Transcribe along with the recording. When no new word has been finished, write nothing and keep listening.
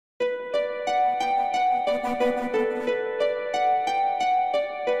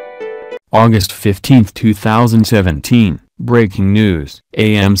August 15, 2017. Breaking news.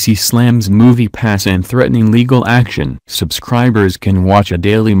 AMC slams MoviePass and threatening legal action. Subscribers can watch a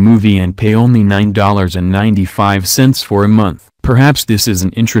daily movie and pay only $9.95 for a month. Perhaps this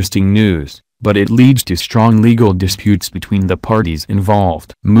isn't interesting news, but it leads to strong legal disputes between the parties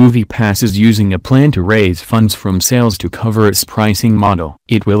involved. MoviePass is using a plan to raise funds from sales to cover its pricing model.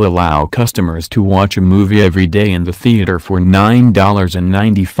 It will allow customers to watch a movie every day in the theater for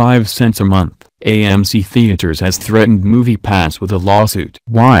 $9.95 a month. AMC Theatres has threatened MoviePass with a lawsuit.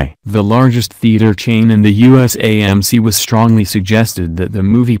 Why? The largest theater chain in the U.S. AMC was strongly suggested that the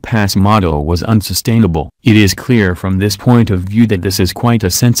MoviePass model was unsustainable. It is clear from this point of view that this is quite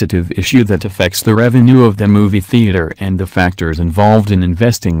a sensitive issue that affects the revenue of the movie theater and the factors involved in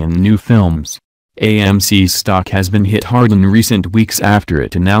investing in new films. AMC's stock has been hit hard in recent weeks after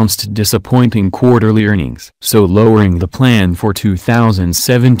it announced disappointing quarterly earnings. So lowering the plan for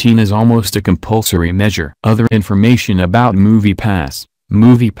 2017 is almost a compulsory measure. Other information about MoviePass.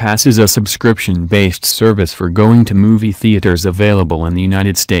 MoviePass is a subscription-based service for going to movie theaters available in the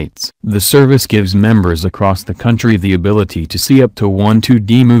United States. The service gives members across the country the ability to see up to one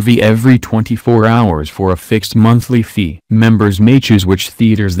 2D movie every 24 hours for a fixed monthly fee. Members may choose which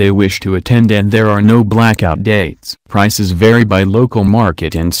theaters they wish to attend and there are no blackout dates. Prices vary by local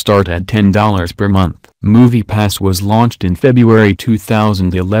market and start at $10 per month. MoviePass was launched in February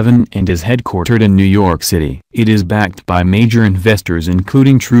 2011 and is headquartered in New York City. It is backed by major investors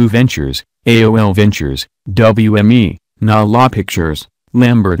including True Ventures, AOL Ventures, WME, Nala Pictures,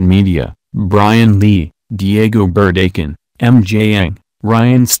 Lambert Media, Brian Lee, Diego Burdakin, MJ Yang,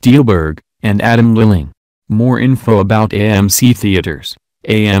 Ryan Steelberg, and Adam Lilling. More info about AMC Theatres.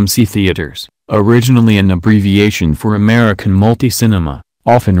 AMC Theatres, originally an abbreviation for American Multi-Cinema,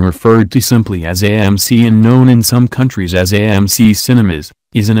 often referred to simply as AMC and known in some countries as AMC Cinemas,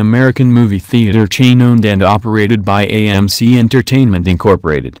 is an American movie theater chain owned and operated by AMC Entertainment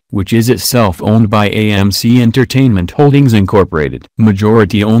Incorporated, which is itself owned by AMC Entertainment Holdings Incorporated,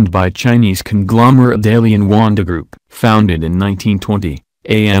 majority owned by Chinese conglomerate Dalian Wanda Group. Founded in 1920,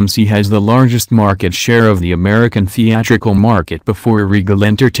 AMC has the largest market share of the American theatrical market before Regal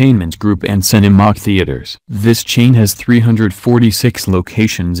Entertainment Group and Cinemark Theaters. This chain has 346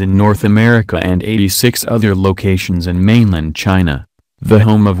 locations in North America and 86 other locations in mainland China. The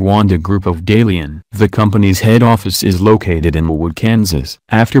home of Wanda Group of Dalian. The company's head office is located in Wood, Kansas.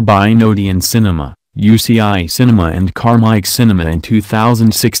 After buying Odeon Cinema, UCI Cinema and Carmike Cinema in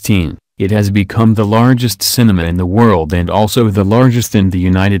 2016, it has become the largest cinema in the world and also the largest in the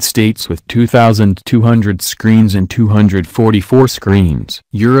United States with 2,200 screens and 244 screens.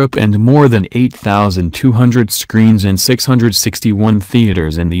 Europe and more than 8,200 screens and 661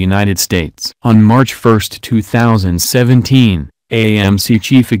 theaters in the United States. On March 1, 2017, AMC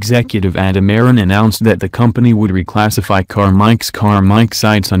Chief Executive Adam Aron announced that the company would reclassify Carmike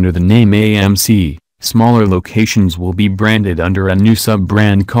sites under the name AMC. Smaller locations will be branded under a new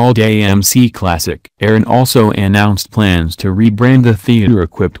sub-brand called AMC Classic. Aron also announced plans to rebrand the theater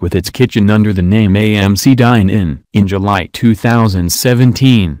equipped with its kitchen under the name AMC Dine-In. In July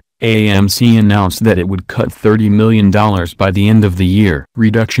 2017, AMC announced that it would cut $30 million by the end of the year.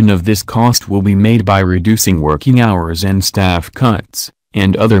 Reduction of this cost will be made by reducing working hours and staff cuts,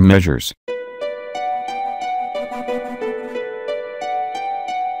 and other measures.